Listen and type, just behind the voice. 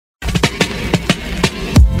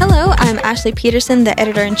Hello, I'm Ashley Peterson, the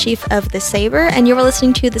editor-in-chief of The Saber, and you are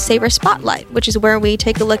listening to The Saber Spotlight, which is where we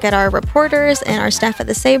take a look at our reporters and our staff at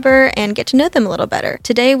The Saber and get to know them a little better.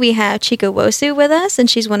 Today we have Chico Wuasu with us, and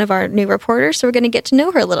she's one of our new reporters, so we're going to get to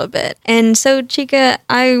know her a little bit. And so, Chica,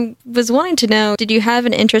 I was wanting to know, did you have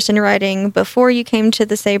an interest in writing before you came to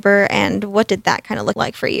The Saber, and what did that kind of look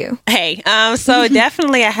like for you? Hey, so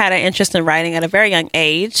definitely I had an interest in writing at a very young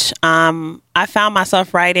age. I found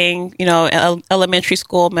myself writing, elementary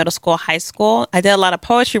school, middle school, high school. I did a lot of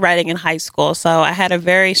poetry writing in high school, so I had a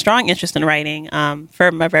very strong interest in writing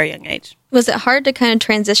from a very young age. Was it hard to kind of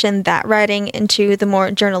transition that writing into the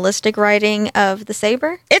more journalistic writing of The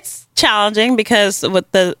Saber? It's challenging because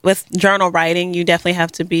with journal writing, you definitely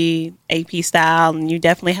have to be AP style, and you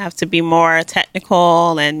definitely have to be more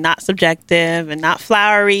technical and not subjective and not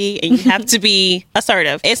flowery, and you have to be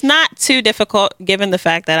assertive. It's not too difficult given the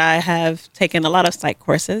fact that I have taken a lot of psych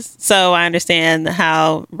courses, so I understand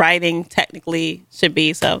how writing technically should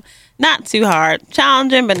be. So not too hard,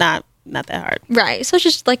 challenging, but not that hard. Right. So it's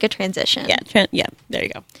just like a transition. Yeah, there you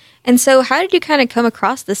go. And so how did you kind of come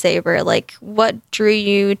across The Saber? Like, what drew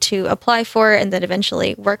you to apply for it and then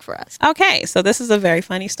eventually work for us? Okay, so this is a very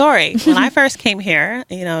funny story. When I first came here,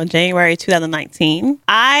 January 2019,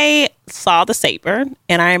 I saw The Saber,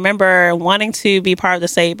 and I remember wanting to be part of The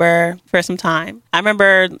Saber for some time. I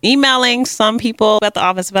remember emailing some people at the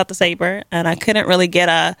office about The Saber, and I couldn't really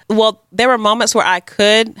there were moments where I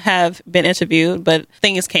could have been interviewed, but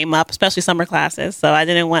things came up, especially summer classes, so I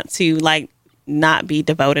didn't want to not be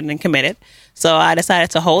devoted and committed. So I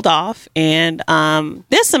decided to hold off. And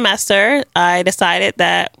this semester, I decided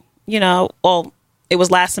that, it was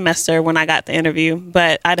last semester when I got the interview,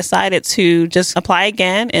 but I decided to just apply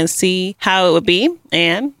again and see how it would be.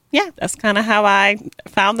 And yeah, that's kind of how I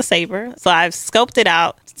found The Saber. So I've scoped it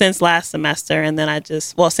out since last semester, and then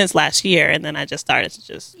since last year, and then I just started to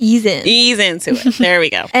just ease into it. There we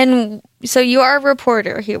go. And so you are a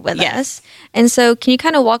reporter here with us. And so can you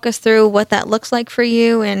kind of walk us through what that looks like for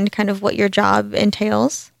you and kind of what your job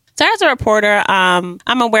entails? So as a reporter, I'm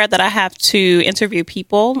aware that I have to interview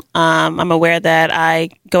people. I'm aware that I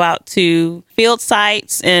go out to field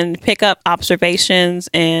sites and pick up observations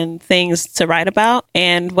and things to write about.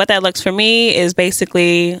 And what that looks for me is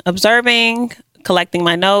basically observing, collecting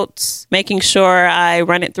my notes, making sure I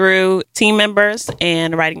run it through team members,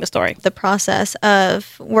 and writing the story. The process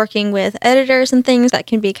of working with editors and things, that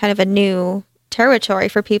can be kind of a new territory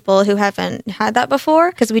for people who haven't had that before,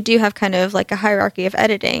 because we do have kind of like a hierarchy of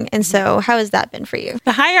editing. And so how has that been for you?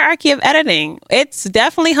 The hierarchy of editing, it's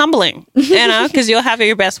definitely humbling, because you'll have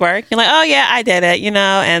your best work. You're like, oh yeah, I did it,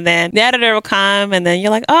 and then the editor will come, and then you're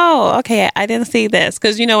like, oh, okay, I didn't see this.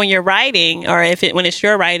 Because, when you're writing, or when it's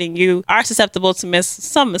your writing, you are susceptible to miss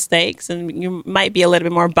some mistakes, and you might be a little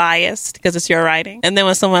bit more biased because it's your writing. And then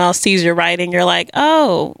when someone else sees your writing, you're like,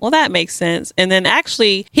 oh, well, that makes sense. And then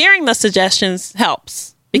actually hearing the suggestions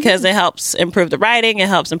helps, because it helps improve the writing, it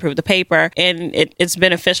helps improve the paper, and it's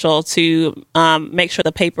beneficial to make sure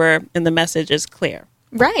the paper and the message is clear.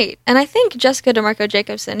 Right. And I think Jessica DeMarco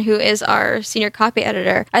Jacobson, who is our senior copy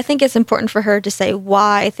editor, I think it's important for her to say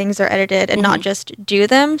why things are edited and not just do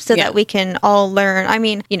them, so that we can all learn. I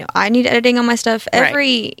mean, I need editing on my stuff.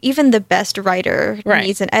 Even the best writer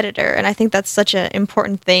needs an editor. And I think that's such an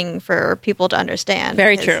important thing for people to understand.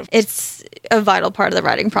 Very true. It's a vital part of the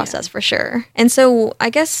writing process for sure. And so I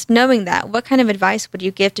guess knowing that, what kind of advice would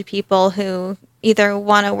you give to people who either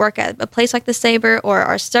want to work at a place like The Saber or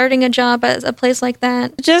are starting a job at a place like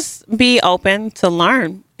that? Just be open to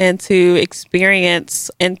learn and to experience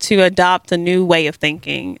and to adopt a new way of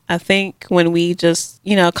thinking. I think when we just,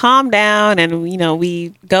 calm down and,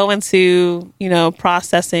 we go into,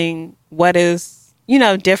 processing what is,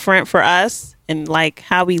 different for us and like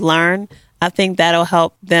how we learn, I think that'll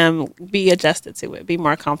help them be adjusted to it, be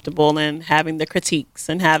more comfortable in having the critiques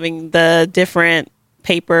and having the different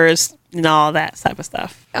papers and all that type of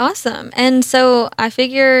stuff. Awesome. And so I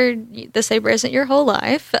figure The Saber isn't your whole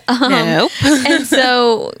life. Nope. And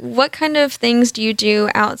so what kind of things do you do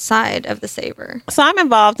outside of The Saber? So I'm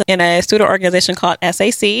involved in a student organization called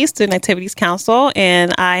SAC, Student Activities Council,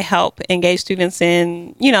 and I help engage students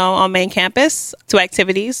in, on main campus to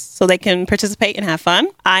activities so they can participate and have fun.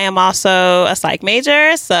 I am also a psych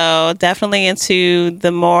major, so definitely into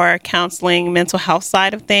the more counseling, mental health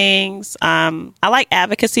side of things. I like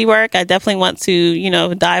advocacy work. I definitely want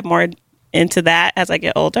to, dive more into that as I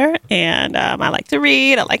get older. And I like to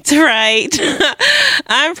read. I like to write.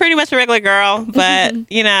 I'm pretty much a regular girl, but,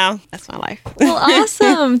 that's my life. Well,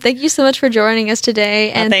 awesome. Thank you so much for joining us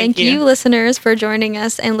today. And thank you, listeners, for joining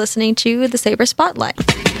us and listening to The Saber Spotlight.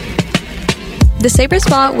 The Saber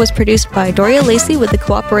Spot was produced by Doria Lacey with the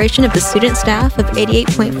cooperation of the student staff of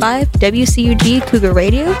 88.5 WCUG Cougar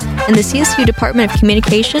Radio and the CSU Department of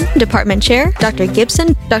Communication, Department Chair, Dr.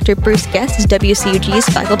 Gibson. Dr. Bruce Guest is WCUG's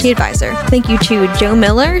faculty advisor. Thank you to Joe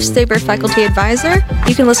Miller, Saber faculty advisor.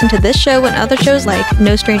 You can listen to this show and other shows like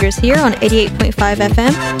No Strangers Here on 88.5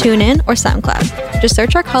 FM, TuneIn, or SoundCloud. Just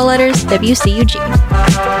search our call letters WCUG.